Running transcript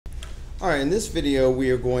Alright, in this video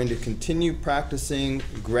we are going to continue practicing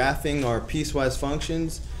graphing our piecewise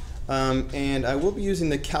functions, and I will be using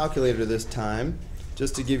the calculator this time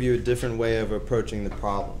just to give you a different way of approaching the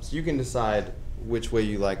problems. You can decide which way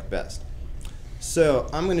you like best. So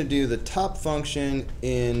I'm going to do the top function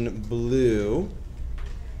in blue.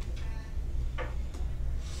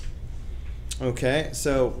 Okay,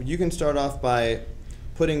 so you can start off by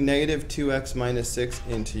putting negative 2x minus 6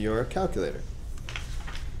 into your calculator.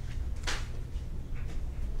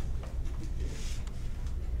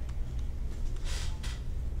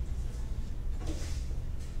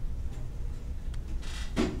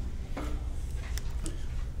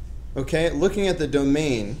 Okay, looking at the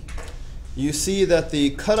domain, you see that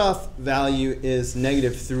the cutoff value is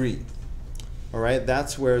negative 3. All right,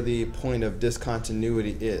 that's where the point of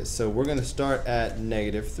discontinuity is. So we're going to start at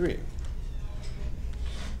negative 3.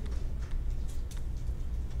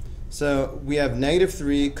 So we have negative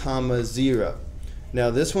 3 comma 0. Now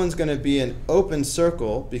this one's going to be an open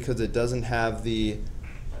circle because it doesn't have the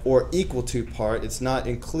or equal to part. It's not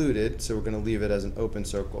included, so we're going to leave it as an open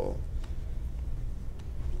circle.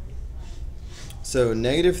 So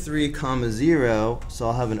negative 3 comma 0, so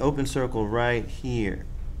I'll have an open circle right here.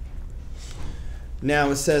 Now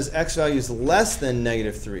it says x value is less than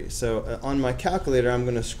negative 3. So on my calculator, I'm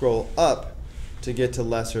going to scroll up to get to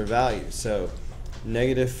lesser values. So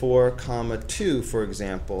negative 4 comma 2, for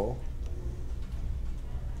example.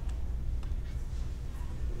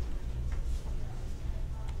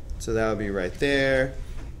 So that would be right there.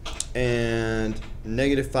 And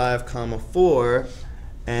negative 5 comma 4.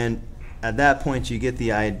 And at that point, you get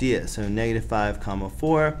the idea. So negative 5 comma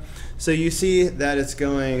 4. So you see that it's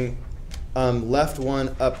going left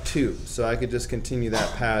 1 up 2. So I could just continue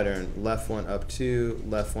that pattern. Left 1 up 2,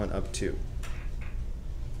 left 1 up 2.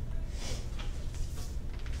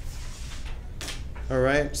 All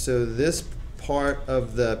right, so this part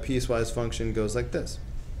of the piecewise function goes like this.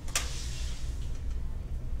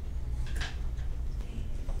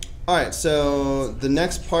 All right, so the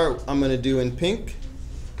next part I'm going to do in pink.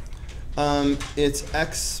 It's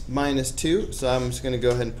x minus 2, so I'm just going to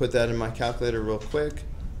go ahead and put that in my calculator real quick.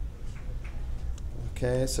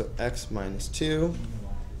 Okay, so x minus 2.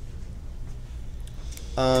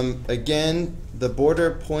 Again, the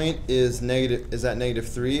border point is at negative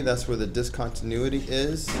 3. That's where the discontinuity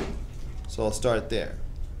is. So I'll start there.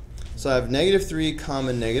 So I have negative 3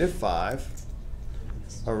 comma negative 5.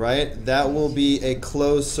 All right, that will be a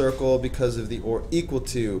closed circle because of the or equal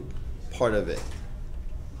to part of it.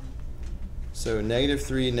 So negative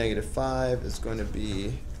 3, negative 5 is going to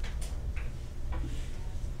be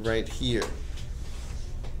right here.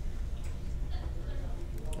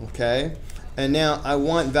 Okay, and now I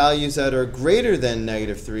want values that are greater than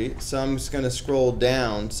negative 3, so I'm just going to scroll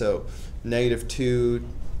down. So negative 2,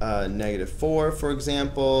 negative 4, for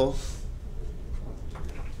example.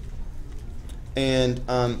 And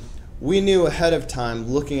we knew ahead of time,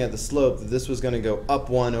 looking at the slope, that this was going to go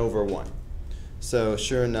up 1 over 1. So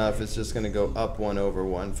sure enough, it's just going to go up 1 over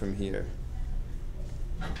 1 from here.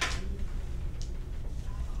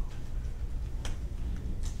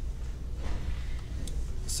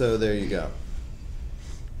 So there you go.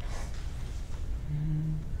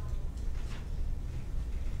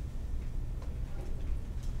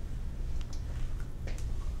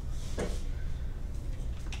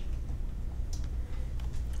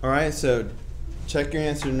 All right, so check your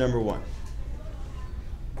answer to number 1.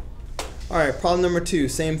 All right, problem number 2,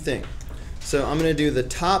 same thing. So I'm going to do the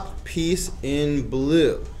top piece in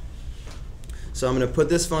blue. So I'm going to put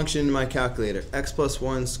this function in my calculator, x plus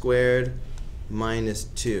 1 squared minus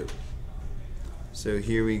 2. So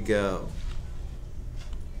here we go.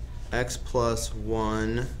 X plus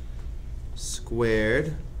 1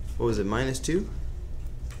 squared, what was it, minus 2?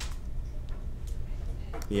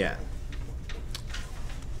 Yeah.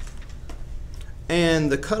 And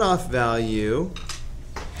the cutoff value,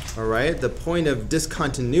 all right, the point of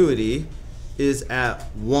discontinuity is at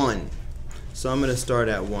 1. So I'm going to start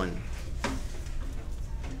at 1.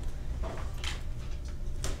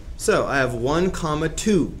 So I have 1 comma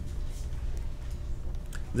 2.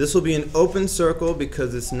 This will be an open circle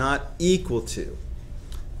because it's not equal to.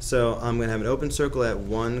 So I'm going to have an open circle at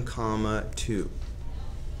 1 comma 2.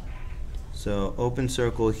 So open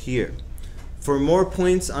circle here. For more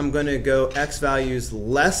points, I'm going to go x values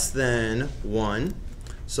less than 1.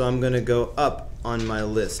 So I'm going to go up on my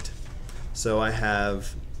list. So I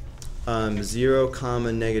have 0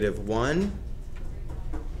 comma negative 1,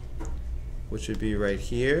 which would be right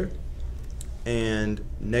here, and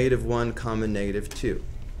negative 1 comma negative 2,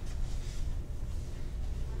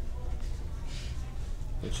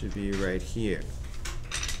 which would be right here.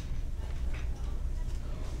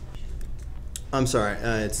 I'm sorry,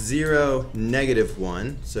 it's 0, negative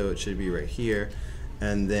 1, so it should be right here.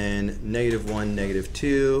 And then negative 1, negative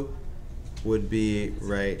 2 would be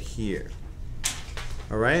right here.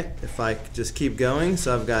 All right, if I just keep going,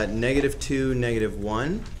 so I've got negative 2, negative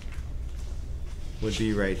 1 would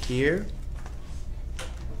be right here.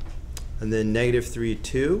 And then negative 3,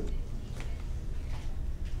 2.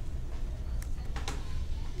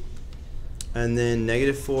 And then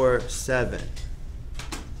negative 4, 7.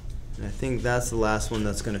 And I think that's the last one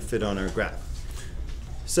that's going to fit on our graph.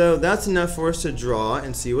 So that's enough for us to draw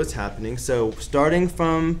and see what's happening. So starting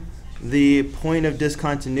from the point of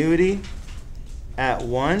discontinuity at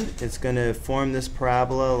 1, it's going to form this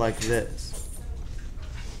parabola like this.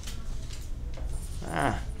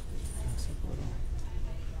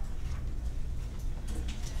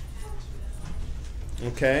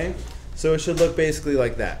 Okay, so it should look basically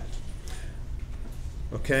like that.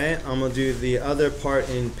 Okay, I'm going to do the other part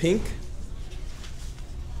in pink.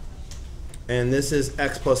 And this is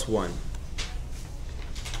x plus 1.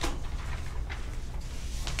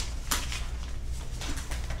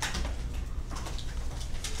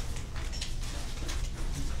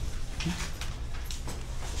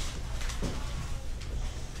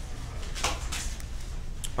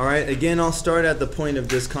 All right, again, I'll start at the point of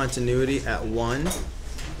discontinuity at 1.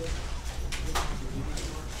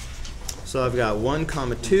 So I've got 1,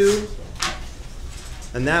 2,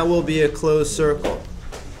 and that will be a closed circle.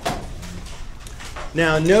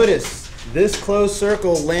 Now notice, this closed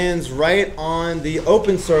circle lands right on the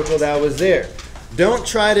open circle that was there. Don't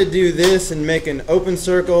try to do this and make an open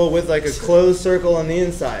circle with like a closed circle on the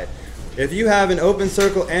inside. If you have an open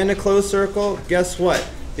circle and a closed circle, guess what?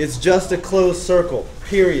 It's just a closed circle,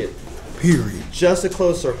 period. Period. Just a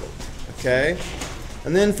closed circle, okay?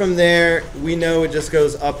 And then from there, we know it just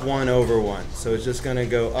goes up 1 over 1. So it's just going to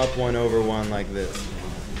go up 1 over 1 like this.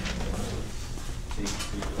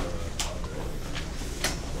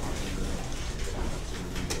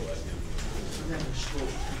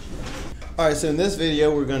 Alright, so in this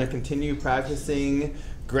video, we're going to continue practicing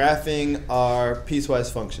graphing our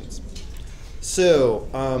piecewise functions. So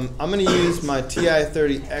I'm going to use my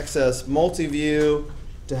TI-30XS multi-view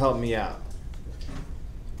to help me out.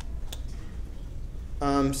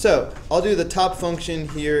 So I'll do the top function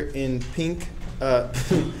here in pink. I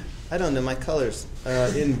don't know my colors.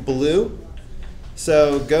 In blue.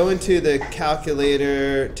 So go into the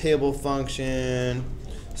calculator, table function.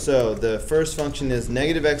 So the first function is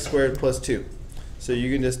negative x squared plus 2. So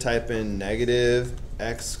you can just type in negative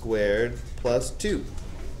x squared plus 2.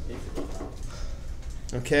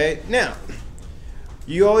 Okay, now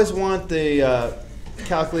you always want the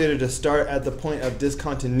calculator to start at the point of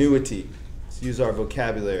discontinuity. Let's use our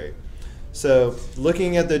vocabulary. So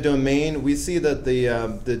looking at the domain, we see that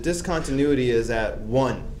the discontinuity is at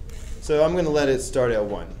 1. So I'm going to let it start at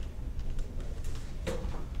 1.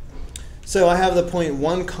 So I have the point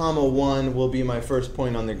 1, 1 will be my first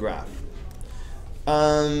point on the graph.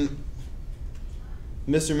 Mr.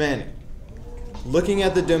 Manning, looking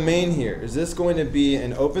at the domain here, is this going to be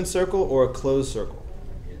an open circle or a closed circle?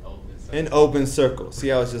 An open circle. See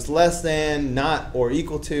how it's just less than, not, or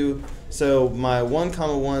equal to. So my 1,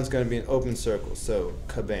 1 is going to be an open circle. So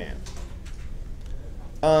kabam.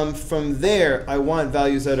 From there, I want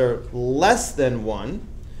values that are less than 1.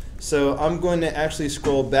 So I'm going to actually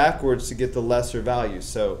scroll backwards to get the lesser values.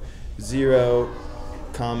 So 0,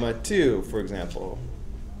 2, for example.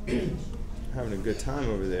 Having a good time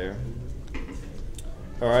over there.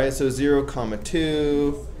 All right, so 0,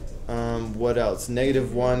 2. What else?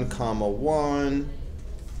 Negative 1, 1.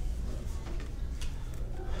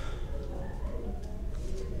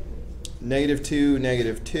 Negative 2,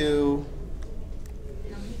 negative 2.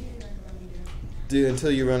 Do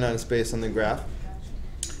until you run out of space on the graph.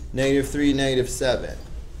 Negative 3, negative 7.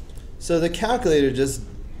 So the calculator just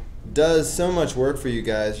does so much work for you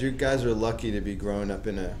guys. You guys are lucky to be growing up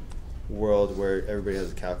in a world where everybody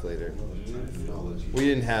has a calculator. We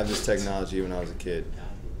didn't have this technology when I was a kid.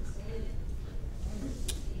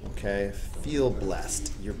 Okay, feel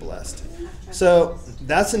blessed. You're blessed. So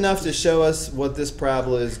that's enough to show us what this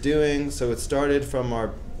parabola is doing. So it started from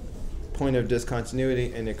our point of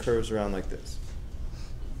discontinuity and it curves around like this.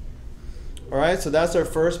 All right, so that's our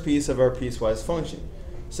first piece of our piecewise function.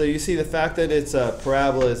 So you see the fact that it's a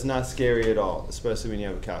parabola is not scary at all, especially when you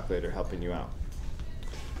have a calculator helping you out.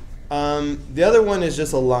 The other one is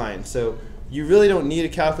just a line. So you really don't need a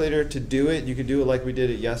calculator to do it. You could do it like we did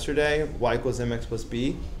it yesterday, y equals mx plus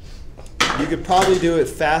b. You could probably do it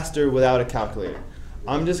faster without a calculator.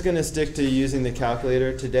 I'm just going to stick to using the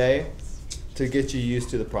calculator today to get you used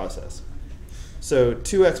to the process. So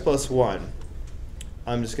 2x plus 1.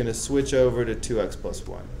 I'm just going to switch over to 2x plus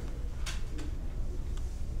 1.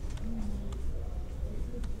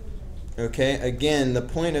 Okay, again, the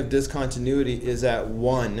point of discontinuity is at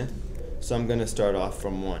 1, so I'm going to start off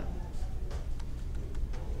from 1.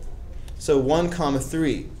 So 1 comma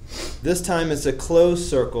 3. This time it's a closed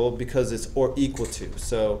circle because it's or equal to.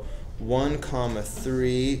 So 1 comma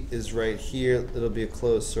 3 is right here. It'll be a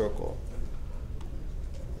closed circle.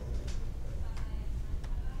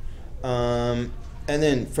 And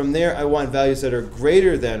then from there, I want values that are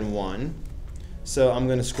greater than 1. So I'm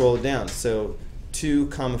going to scroll down. So 2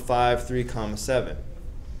 comma 5, 3 comma 7.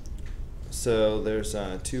 So there's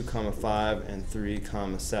 2 comma 5 and 3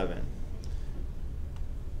 comma 7.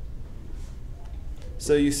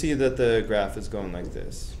 So you see that the graph is going like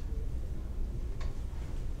this.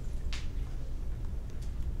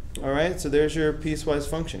 All right, so there's your piecewise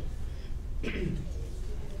function.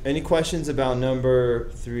 Any questions about number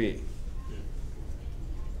 3?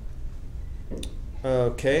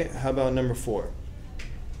 Okay, how about number 4?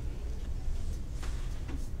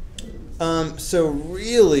 So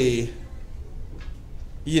really,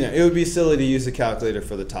 it would be silly to use the calculator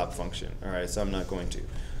for the top function. All right, so I'm not going to.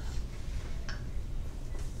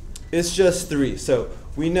 It's just 3. So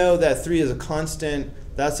we know that 3 is a constant.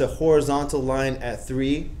 That's a horizontal line at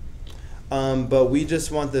 3. But we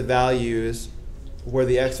just want the values where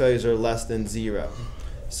the x values are less than 0.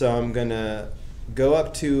 So I'm going to go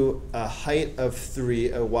up to a height of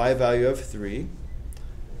 3, a y value of 3,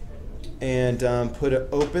 and put an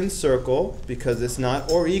open circle because it's not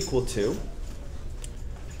or equal to.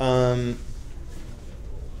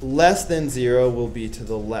 Less than 0 will be to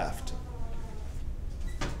the left.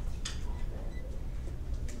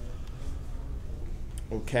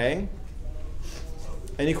 Okay?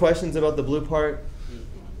 Any questions about the blue part?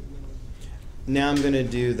 Now I'm going to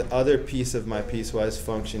do the other piece of my piecewise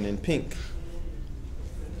function in pink.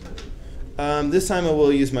 This time I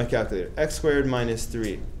will use my calculator. X squared minus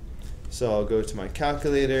 3. So I'll go to my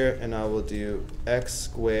calculator and I will do x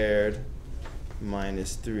squared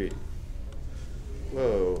minus 3.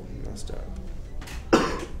 Whoa, messed up.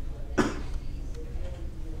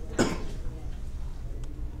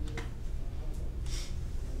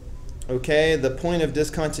 Okay, the point of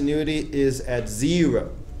discontinuity is at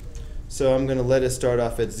 0. So I'm going to let it start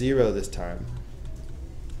off at 0 this time.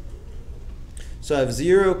 So I have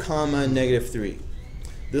 0 comma negative 3.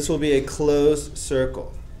 This will be a closed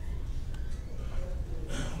circle.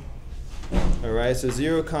 All right, so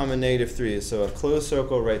 0 comma negative 3. So a closed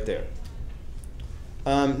circle right there.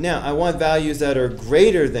 Now, I want values that are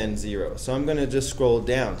greater than 0. So I'm going to just scroll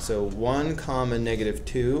down. So 1 comma negative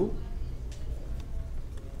 2.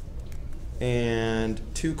 And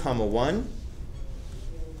 2 comma 1.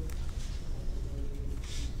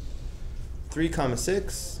 3 comma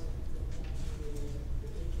 6.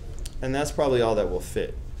 And that's probably all that will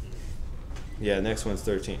fit. Yeah, next one's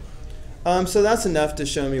 13. So that's enough to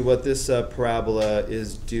show me what this parabola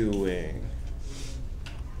is doing.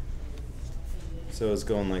 So it's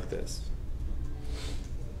going like this.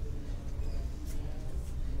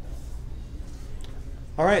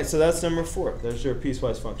 All right, so that's number 4. There's your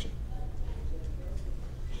piecewise function.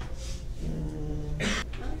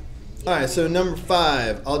 All right, so number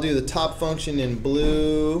 5, I'll do the top function in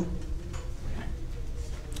blue.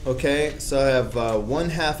 Okay, so I have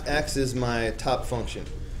 1/2 x is my top function.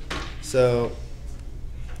 So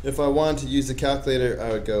if I wanted to use the calculator, I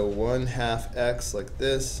would go 1/2 x like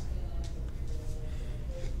this.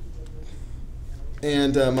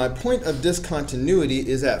 And my point of discontinuity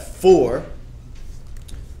is at 4.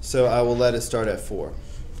 So I will let it start at 4.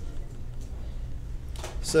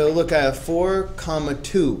 So look, I have 4 comma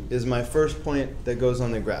 2 is my first point that goes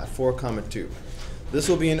on the graph, 4 comma 2. This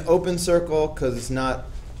will be an open circle because it's not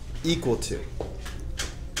equal to.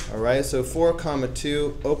 All right, so 4 comma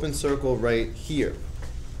 2, open circle right here.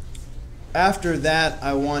 After that,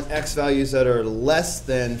 I want x values that are less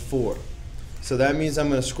than 4. So that means I'm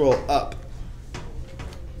going to scroll up.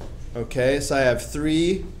 Okay, so I have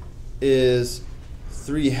 3 is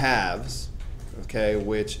 3/2, okay,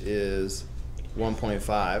 which is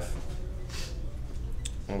 1.5.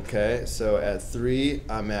 Okay, so at 3,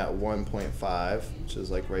 I'm at 1.5, which is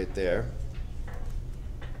like right there.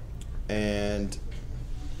 And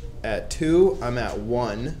at 2, I'm at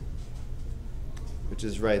 1, which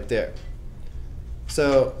is right there.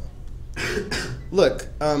 So look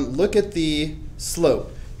at the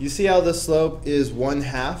slope. You see how the slope is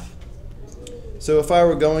 1/2? So if I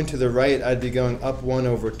were going to the right, I'd be going up 1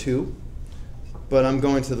 over 2. But I'm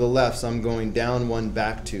going to the left, so I'm going down 1,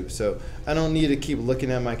 back 2. So I don't need to keep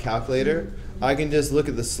looking at my calculator. I can just look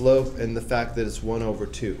at the slope and the fact that it's 1 over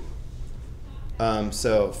 2.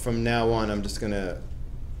 So from now on, I'm just going to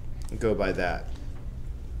go by that.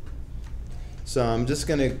 So I'm just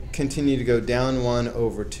going to continue to go down 1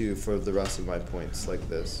 over 2 for the rest of my points, like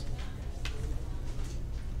this.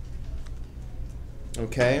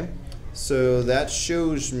 Okay, so that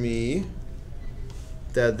shows me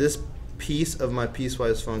that this piece of my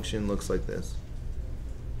piecewise function looks like this.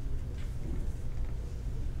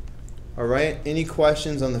 All right, any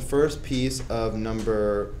questions on the first piece of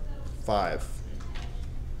number 5?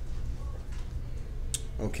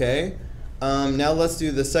 Okay, now let's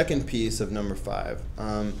do the second piece of number 5.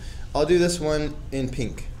 I'll do this one in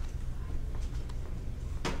pink.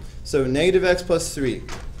 So negative x plus 3.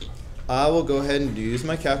 I will go ahead and use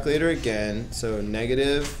my calculator again. So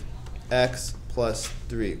negative x plus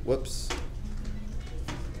 3. Whoops.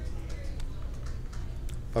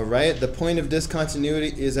 All right, the point of discontinuity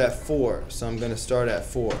is at 4, so I'm going to start at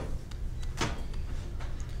 4.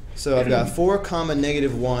 So I've got 4 comma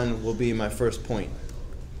negative 1 will be my first point.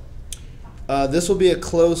 This will be a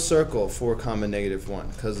closed circle, 4 comma negative 1,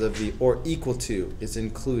 because of the or equal to is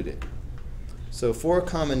included. So 4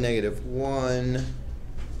 comma negative 1,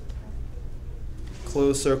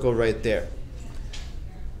 closed circle right there.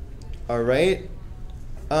 All right.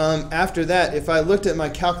 After that, if I looked at my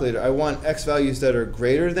calculator, I want x values that are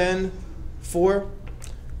greater than 4.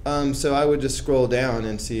 So I would just scroll down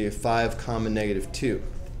and see 5 comma negative 2.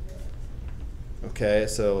 Okay,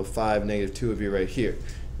 so 5 negative 2 would be right here.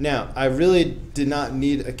 Now, I really did not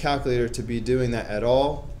need a calculator to be doing that at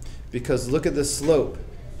all, because look at the slope.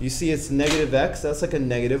 You see it's negative x, that's like a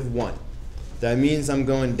negative 1. That means I'm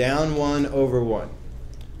going down 1 over 1.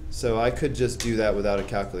 So I could just do that without a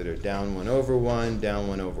calculator. Down 1 over 1, down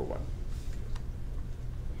 1 over 1.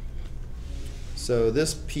 So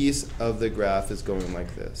this piece of the graph is going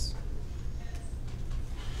like this.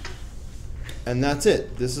 And that's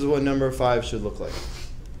it. This is what number 5 should look like.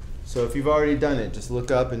 So if you've already done it, just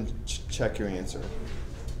look up and check your answer.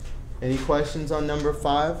 Any questions on number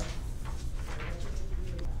 5?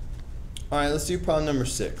 All right, let's do problem number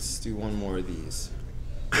 6. Do one more of these.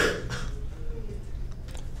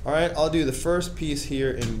 All right, I'll do the first piece here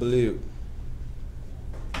in blue.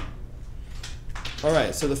 All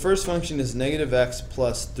right, so the first function is negative x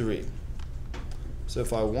plus 3. So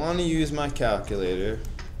if I want to use my calculator,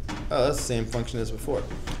 oh, that's the same function as before.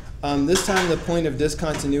 This time the point of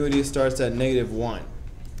discontinuity starts at negative 1.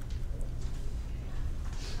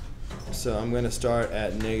 So I'm going to start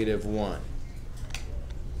at negative 1.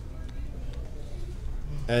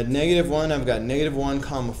 At negative 1, I've got negative 1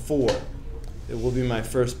 comma 4. It will be my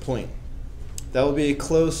first point. That will be a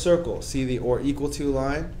closed circle. See the or equal to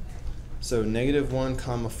line? So negative 1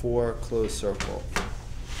 comma 4 closed circle.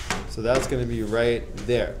 So that's going to be right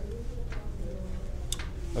there.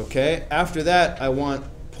 Okay, after that I want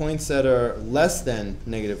points that are less than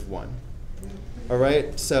negative 1. All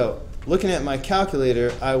right, so looking at my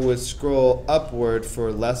calculator, I would scroll upward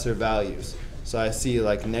for lesser values. So I see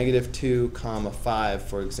like negative 2 comma 5,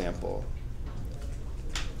 for example.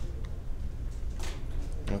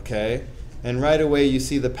 Okay, and right away you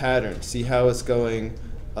see the pattern. See how it's going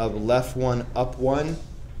up left 1, up 1?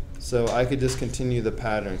 So I could just continue the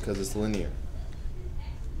pattern because it's linear.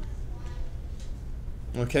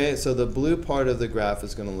 Okay, so the blue part of the graph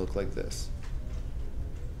is going to look like this.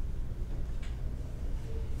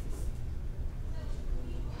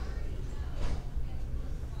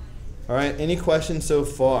 All right, any questions so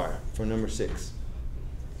far for number 6?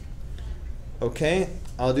 Okay,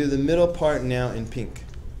 I'll do the middle part now in pink.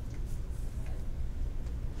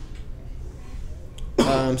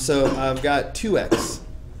 So I've got 2x.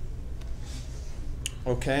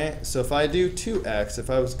 Okay, so if I do 2x, if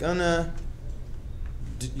I was gonna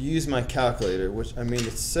use my calculator, which I mean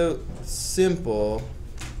it's so simple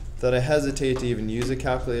that I hesitate to even use a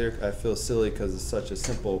calculator. I feel silly because it's such a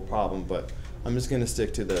simple problem, but I'm just gonna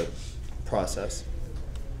stick to the process.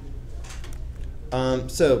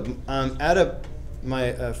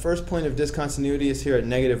 My first point of discontinuity is here at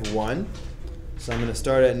negative 1. So I'm going to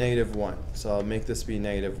start at negative 1. So I'll make this be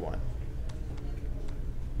negative 1.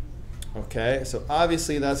 Okay, so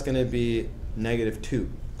obviously that's going to be negative 2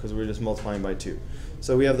 because we're just multiplying by 2.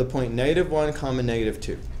 So we have the point negative 1 comma negative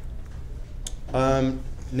 2.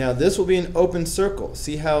 Now this will be an open circle.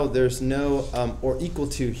 See how there's no or equal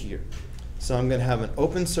to here. So I'm going to have an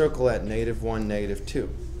open circle at negative 1, negative 2.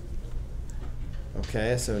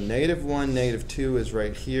 Okay, so negative 1, negative 2 is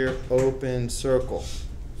right here, open circle.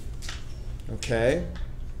 Okay.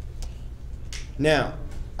 Now,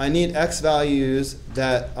 I need x values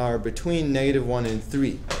that are between negative 1 and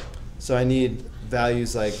 3. So I need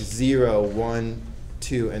values like 0, 1,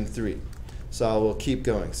 2, and 3. So I will keep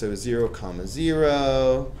going. So 0, comma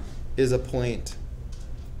 0 is a point.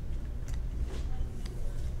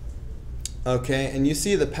 Okay, and you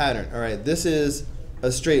see the pattern. All right, this is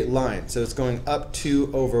a straight line, so it's going up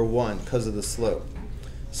 2 over 1 because of the slope.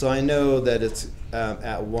 So I know that it's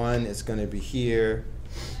at 1, it's going to be here,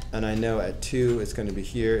 and I know at 2, it's going to be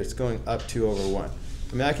here. It's going up 2 over 1.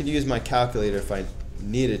 I mean, I could use my calculator if I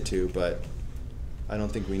needed to, but I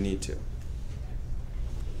don't think we need to.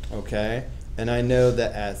 Okay, and I know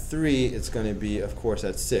that at 3, it's going to be, of course,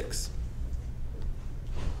 at 6.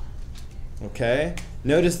 Okay,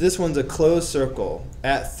 notice this one's a closed circle.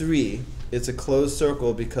 At 3, it's a closed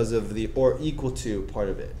circle because of the or equal to part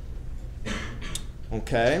of it.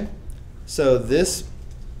 Okay, so this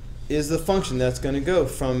is the function that's going to go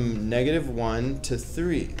from -1 to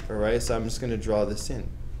 3. All right, so I'm just going to draw this in.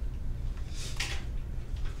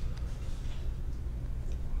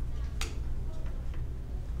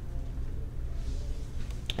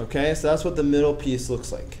 Okay, so that's what the middle piece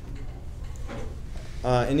looks like.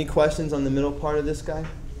 Any questions on the middle part of this guy?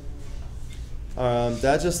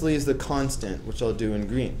 That just leaves the constant, which I'll do in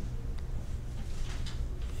green.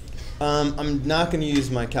 I'm not going to use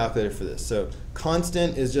my calculator for this. So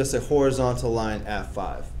constant is just a horizontal line at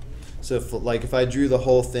 5. So if I drew the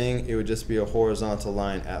whole thing, it would just be a horizontal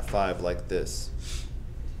line at 5 like this.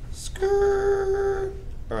 Skirt.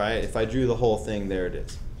 All right, if I drew the whole thing, there it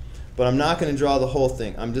is. But I'm not going to draw the whole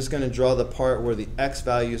thing. I'm just going to draw the part where the x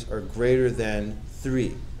values are greater than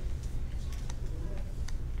 3.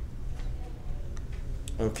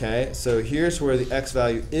 Okay, so here's where the x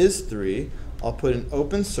value is 3. I'll put an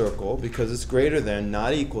open circle because it's greater than,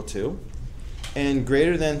 not equal to. And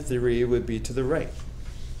greater than 3 would be to the right.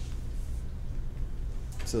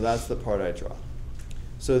 So that's the part I draw.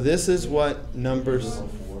 So this is what numbers...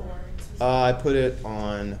 I put it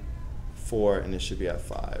on 4 and it should be at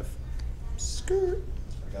 5. Skirt.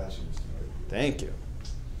 I got you. Thank you.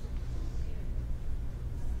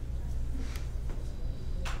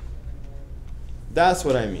 That's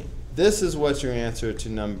what I mean. This is what your answer to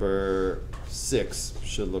number 6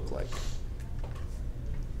 should look like.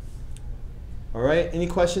 All right, any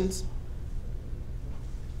questions?